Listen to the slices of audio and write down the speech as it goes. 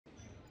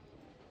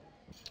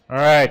All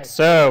right,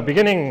 so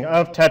beginning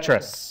of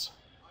Tetris.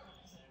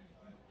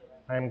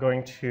 I'm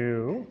going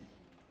to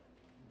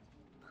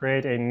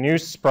create a new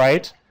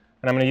sprite,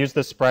 and I'm going to use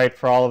this sprite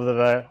for all of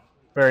the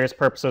various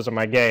purposes of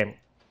my game.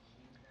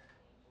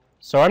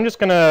 So I'm just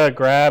going to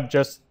grab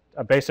just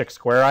a basic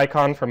square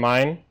icon for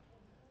mine.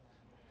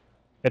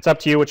 It's up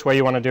to you which way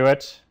you want to do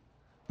it.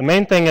 The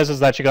main thing is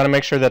that you got to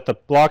make sure that the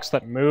blocks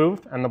that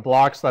move and the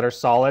blocks that are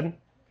solid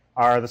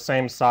are the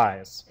same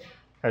size,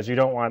 because you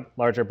don't want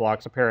larger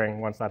blocks appearing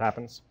once that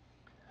happens.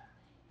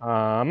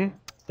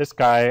 This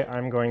guy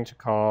I'm going to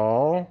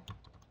call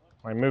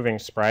my moving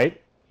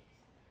sprite.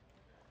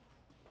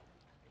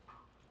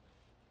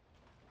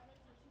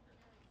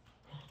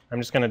 I'm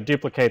just going to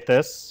duplicate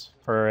this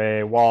for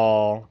a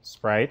wall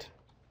sprite.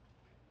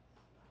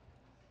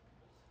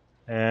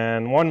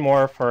 And one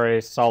more for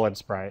a solid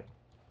sprite.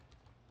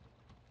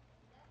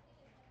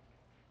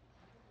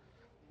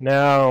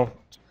 Now,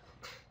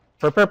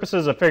 for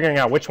purposes of figuring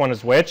out which one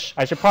is which,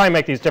 I should probably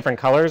make these different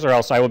colors, or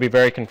else I will be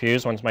very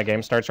confused once my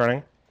game starts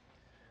running.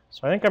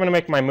 So I think I'm going to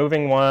make my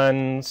moving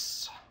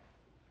ones,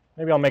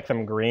 maybe I'll make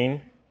them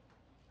green.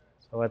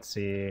 So let's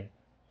see.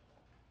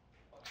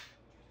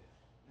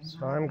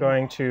 So I'm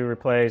going to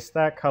replace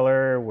that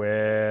color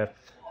with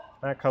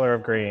that color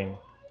of green.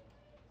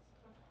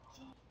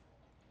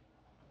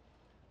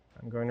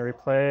 I'm going to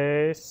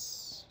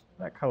replace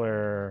that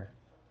color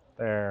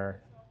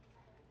there.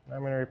 I'm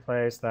going to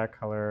replace that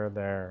color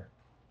there.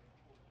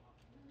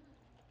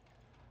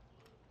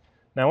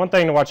 Now, one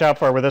thing to watch out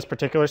for with this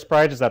particular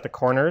sprite is that the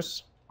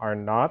corners are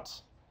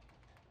not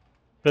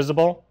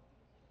visible.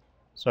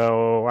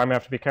 So I'm going to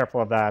have to be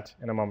careful of that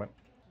in a moment.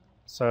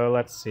 So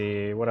let's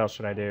see, what else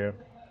should I do?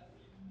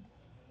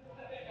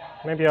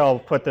 Maybe I'll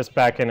put this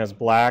back in as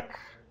black.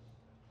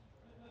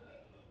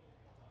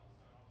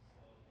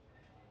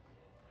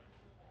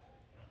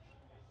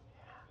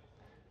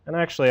 And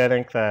actually, I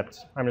think that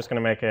I'm just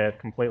going to make it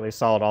completely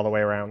solid all the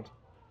way around.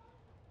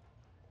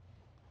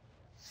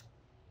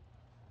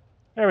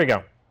 There we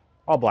go,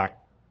 all black.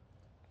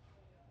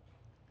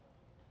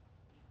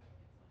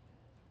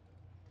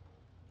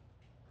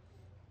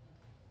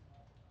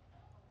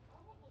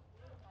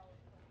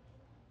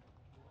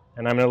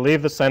 And I'm going to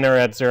leave the center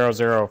at 0,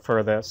 0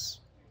 for this.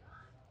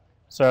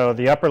 So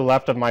the upper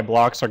left of my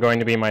blocks are going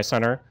to be my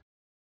center.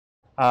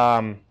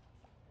 Yeah,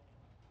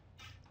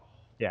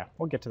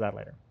 we'll get to that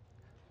later.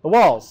 The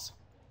walls.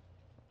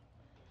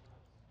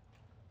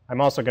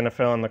 I'm also going to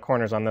fill in the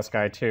corners on this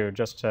guy too,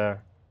 just to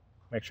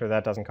make sure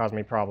that doesn't cause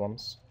me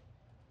problems.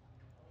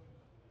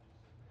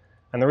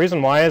 And the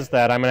reason why is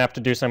that I'm going to have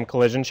to do some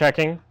collision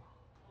checking,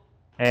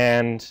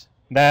 and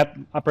that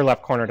upper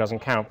left corner doesn't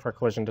count for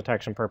collision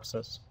detection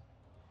purposes.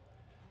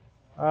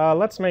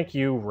 Let's make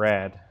you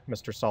red,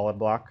 Mr. Solid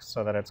Block,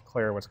 so that it's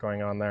clear what's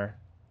going on there.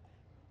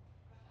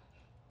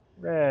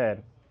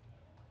 Red.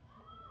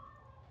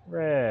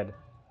 Red.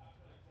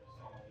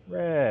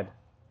 Red.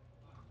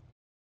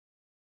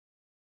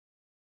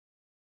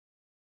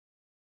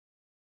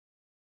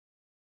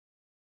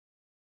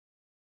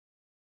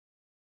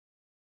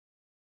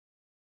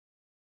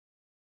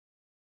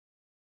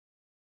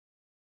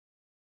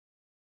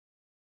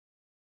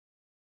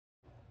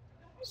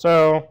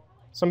 So,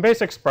 some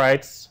basic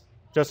sprites,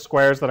 just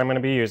squares that I'm going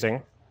to be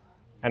using,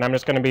 and I'm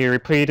just going to be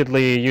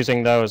repeatedly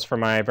using those for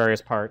my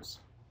various parts.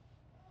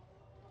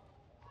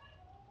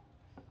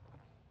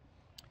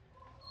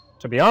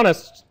 To be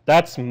honest,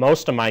 that's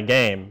most of my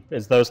game,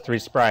 is those 3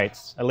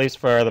 sprites, at least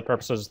for the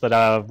purposes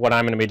of what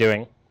I'm going to be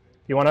doing.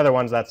 If you want other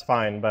ones, that's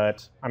fine,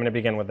 but I'm going to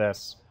begin with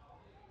this.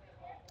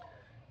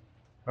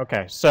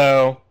 Okay,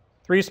 so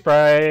 3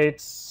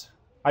 sprites.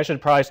 I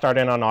should probably start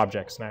in on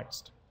objects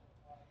next.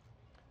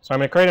 So I'm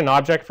going to create an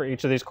object for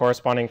each of these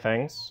corresponding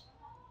things.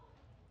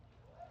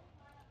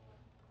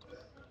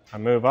 A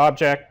move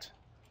object.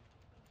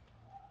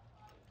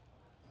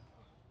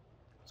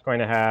 It's going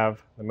to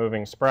have the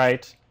moving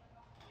sprite.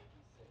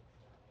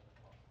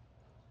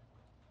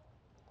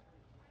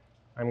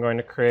 I'm going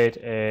to create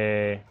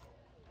a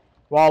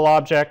wall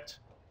object.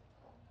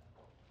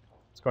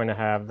 It's going to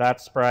have that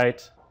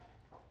sprite.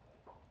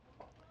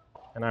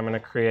 And I'm going to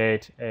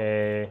create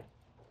a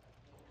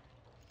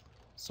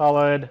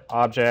solid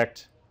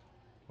object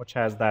which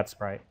has that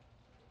sprite.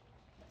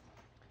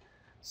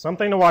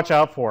 Something to watch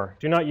out for.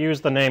 Do not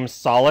use the name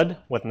solid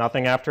with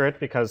nothing after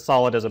it, because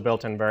solid is a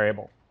built-in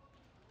variable.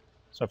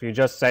 So if you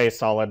just say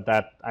solid,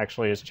 that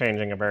actually is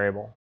changing a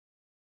variable.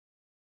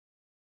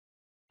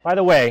 By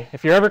the way,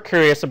 if you're ever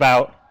curious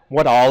about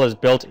what all is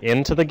built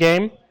into the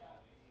game,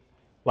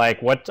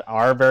 like what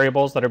are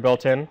variables that are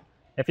built in,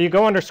 if you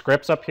go under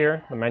scripts up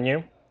here, the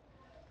menu,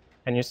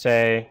 and you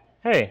say,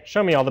 hey,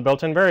 show me all the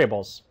built-in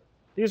variables.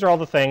 These are all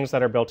the things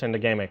that are built into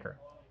GameMaker.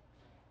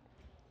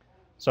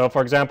 So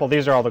for example,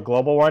 these are all the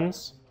global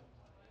ones.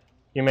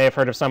 You may have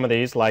heard of some of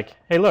these, like,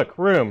 hey look,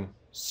 room,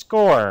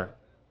 score,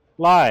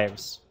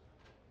 lives,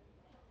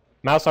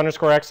 mouse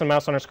underscore x and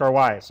mouse underscore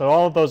y. So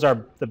all of those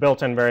are the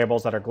built-in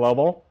variables that are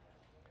global.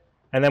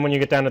 And then when you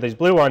get down to these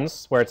blue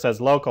ones where it says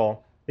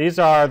local, these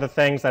are the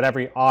things that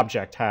every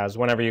object has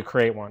whenever you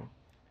create one.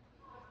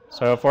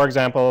 So for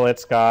example,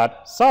 it's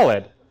got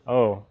solid.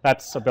 Oh,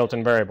 that's a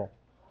built-in variable.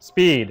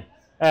 Speed,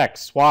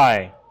 x,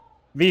 y,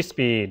 v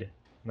speed, and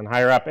then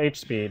higher up, h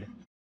speed.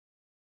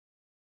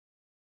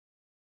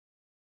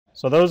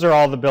 So those are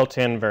all the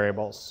built-in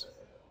variables.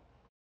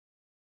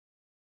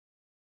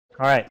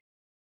 All right.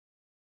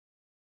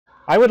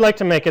 I would like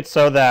to make it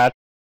so that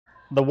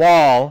the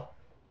wall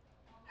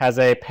has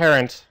a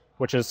parent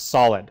which is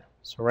solid.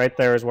 So right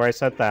there is where I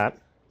set that.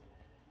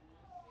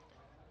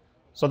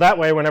 So that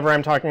way, whenever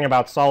I'm talking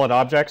about solid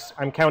objects,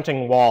 I'm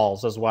counting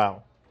walls as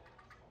well.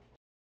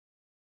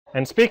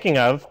 And speaking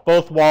of,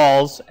 both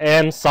walls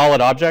and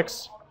solid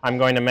objects, I'm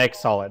going to make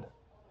solid.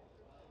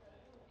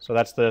 So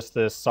that's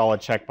this solid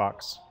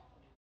checkbox.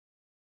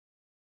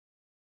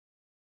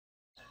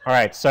 All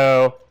right,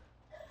 so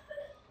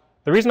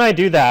the reason I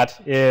do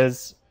that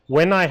is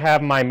when I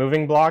have my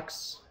moving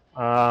blocks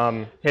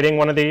hitting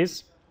one of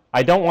these,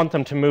 I don't want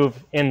them to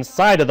move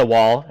inside of the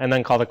wall and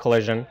then cause a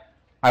collision.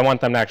 I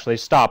want them to actually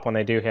stop when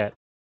they do hit.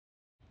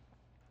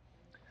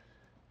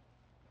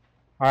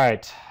 All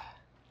right.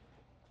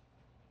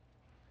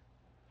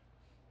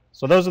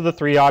 So those are the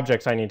three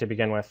objects I need to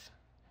begin with.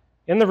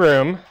 In the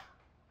room,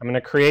 I'm going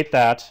to create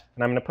that,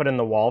 and I'm going to put in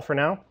the wall for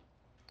now.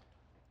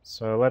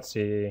 So let's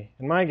see.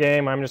 In my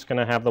game, I'm just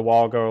going to have the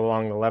wall go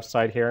along the left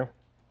side here.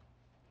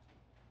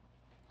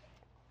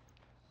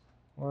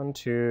 1,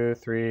 2,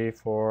 3,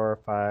 4,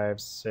 5,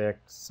 6,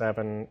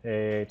 7,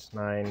 8,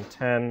 9,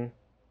 10.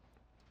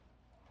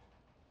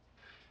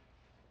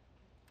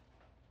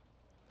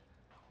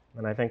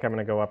 And I think I'm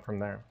going to go up from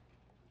there.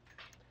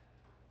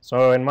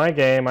 So in my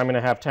game, I'm going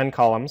to have 10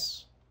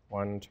 columns.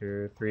 1,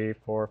 2, 3,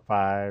 4,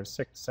 5,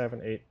 6,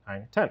 7, 8,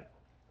 9, 10.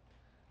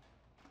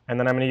 And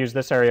then I'm going to use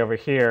this area over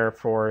here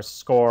for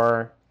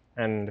score,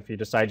 and if you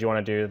decide you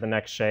want to do the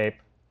next shape.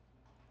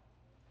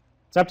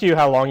 It's up to you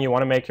how long you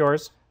want to make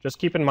yours. Just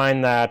keep in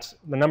mind that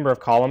the number of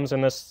columns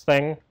in this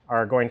thing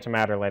are going to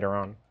matter later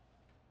on.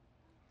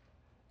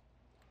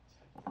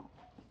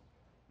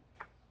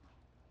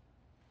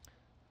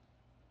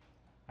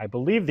 I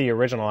believe the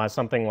original has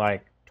something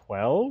like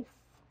 12,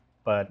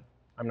 but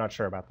I'm not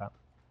sure about that.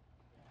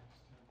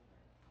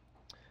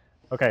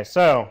 Okay,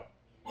 so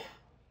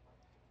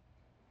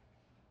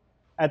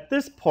at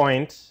this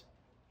point,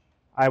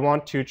 I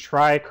want to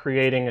try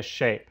creating a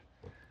shape.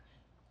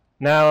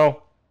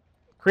 Now,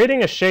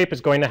 creating a shape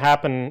is going to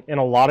happen in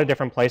a lot of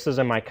different places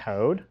in my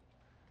code.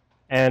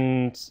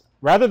 And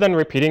rather than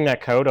repeating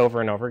that code over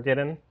and over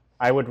again,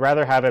 I would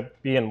rather have it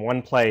be in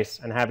one place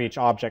and have each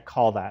object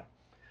call that.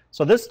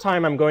 So this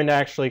time I'm going to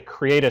actually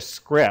create a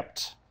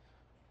script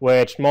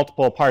which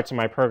multiple parts of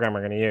my program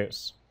are going to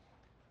use.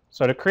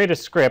 So to create a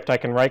script, I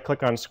can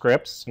right-click on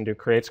scripts and do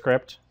create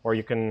script, or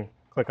you can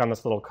click on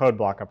this little code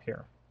block up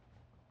here.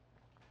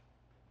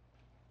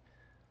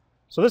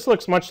 So this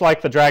looks much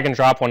like the drag and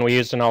drop one we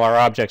used in all our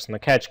objects in the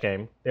catch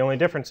game. The only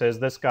difference is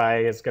this guy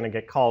is going to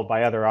get called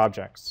by other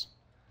objects.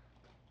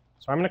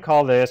 So I'm going to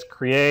call this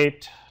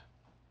create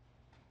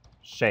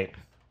shape.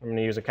 I'm going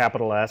to use a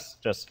capital S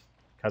just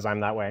because I'm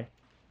that way,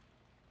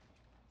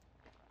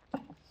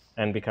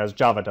 and because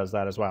Java does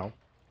that as well.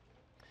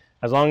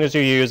 As long as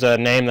you use a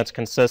name that's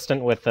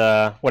consistent with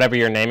whatever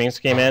your naming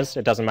scheme is,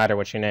 it doesn't matter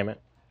what you name it.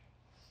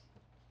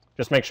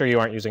 Just make sure you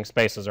aren't using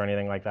spaces or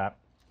anything like that.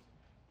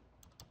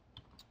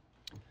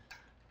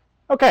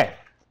 Okay,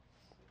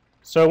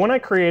 so when I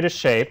create a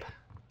shape,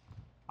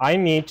 I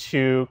need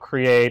to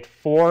create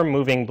 4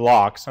 moving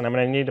blocks, and I'm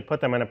going to need to put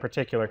them in a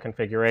particular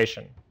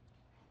configuration.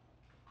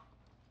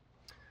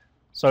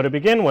 So to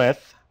begin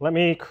with, let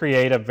me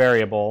create a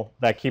variable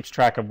that keeps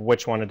track of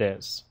which one it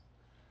is.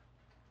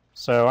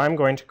 So I'm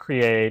going to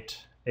create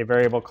a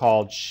variable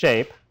called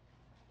shape.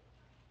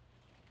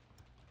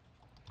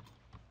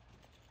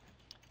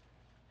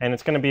 And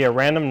it's going to be a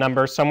random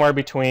number somewhere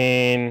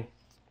between,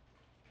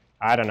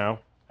 I don't know,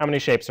 how many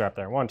shapes are up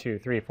there? 1, 2,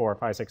 3, 4,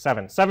 5, 6,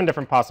 7. 7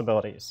 different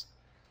possibilities.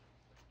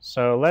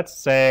 So let's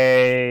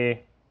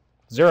say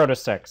 0 to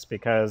 6,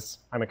 because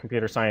I'm a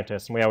computer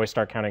scientist and we always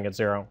start counting at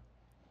 0.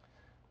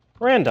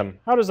 Random,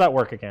 how does that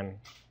work again?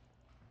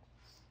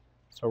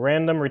 So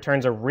random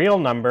returns a real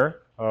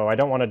number. Oh, I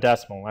don't want a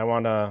decimal. I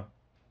want a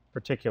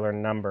particular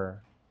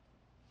number.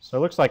 So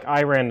it looks like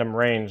irandom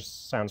range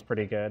sounds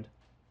pretty good.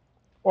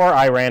 Or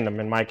irandom,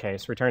 in my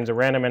case, returns a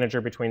random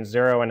integer between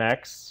 0 and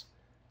x,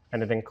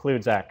 and it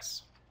includes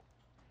x.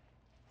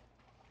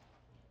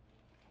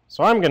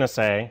 So I'm going to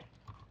say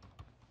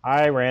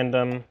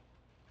irandom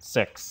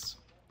 6.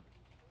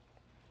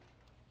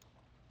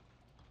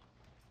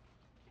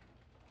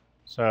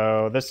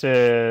 So this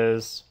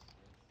is,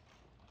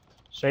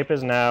 shape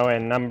is now a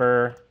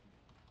number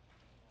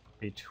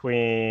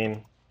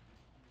between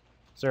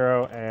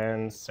 0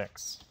 and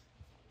 6.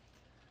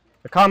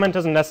 The comment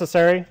isn't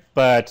necessary,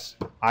 but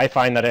I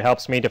find that it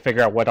helps me to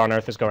figure out what on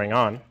earth is going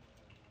on.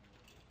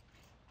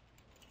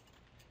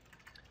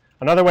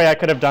 Another way I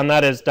could have done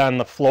that is done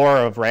the floor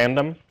of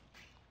random,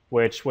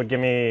 which would give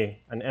me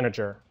an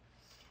integer.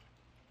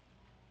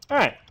 All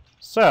right,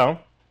 so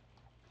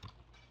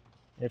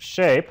if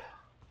shape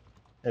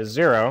is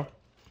 0,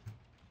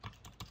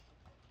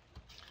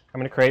 I'm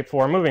going to create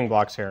 4 moving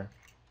blocks here.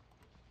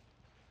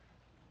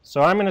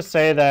 So I'm going to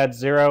say that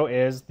 0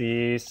 is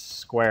the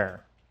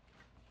square.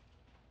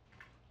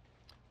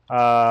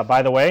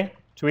 By the way,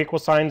 2 equal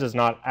signs is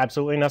not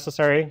absolutely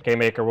necessary.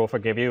 GameMaker will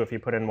forgive you if you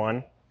put in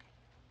 1.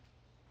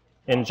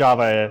 In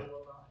Java,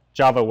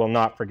 Java will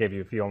not forgive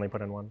you if you only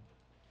put in 1.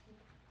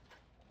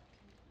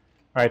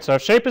 All right, so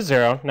if shape is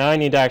 0, now I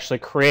need to actually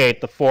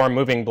create the 4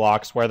 moving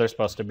blocks where they're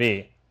supposed to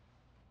be.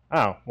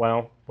 Oh,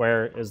 well,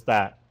 where is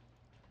that?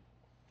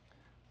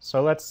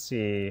 So let's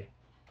see.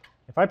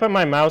 If I put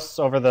my mouse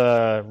over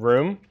the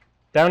room,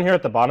 down here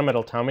at the bottom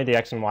it'll tell me the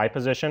x and y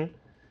position.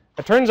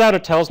 It turns out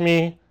it tells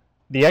me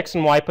the x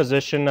and y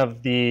position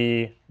of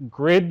the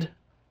grid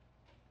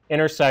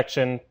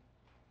intersection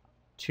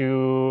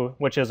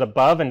which is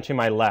above and to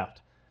my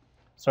left.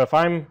 So if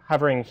I'm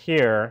hovering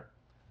here,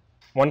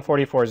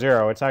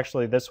 144.0, it's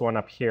actually this one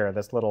up here,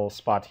 this little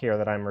spot here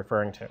that I'm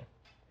referring to.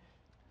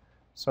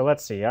 So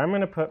let's see, I'm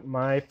going to put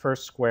my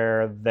first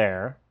square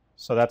there.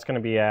 So that's going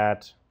to be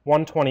at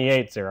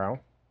 128.0.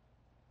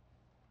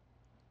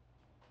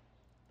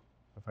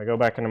 If I go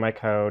back into my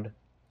code,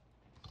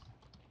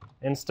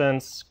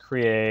 instance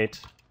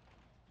create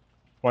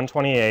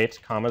 128,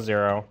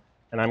 0,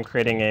 and I'm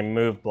creating a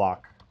move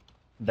block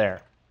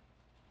there.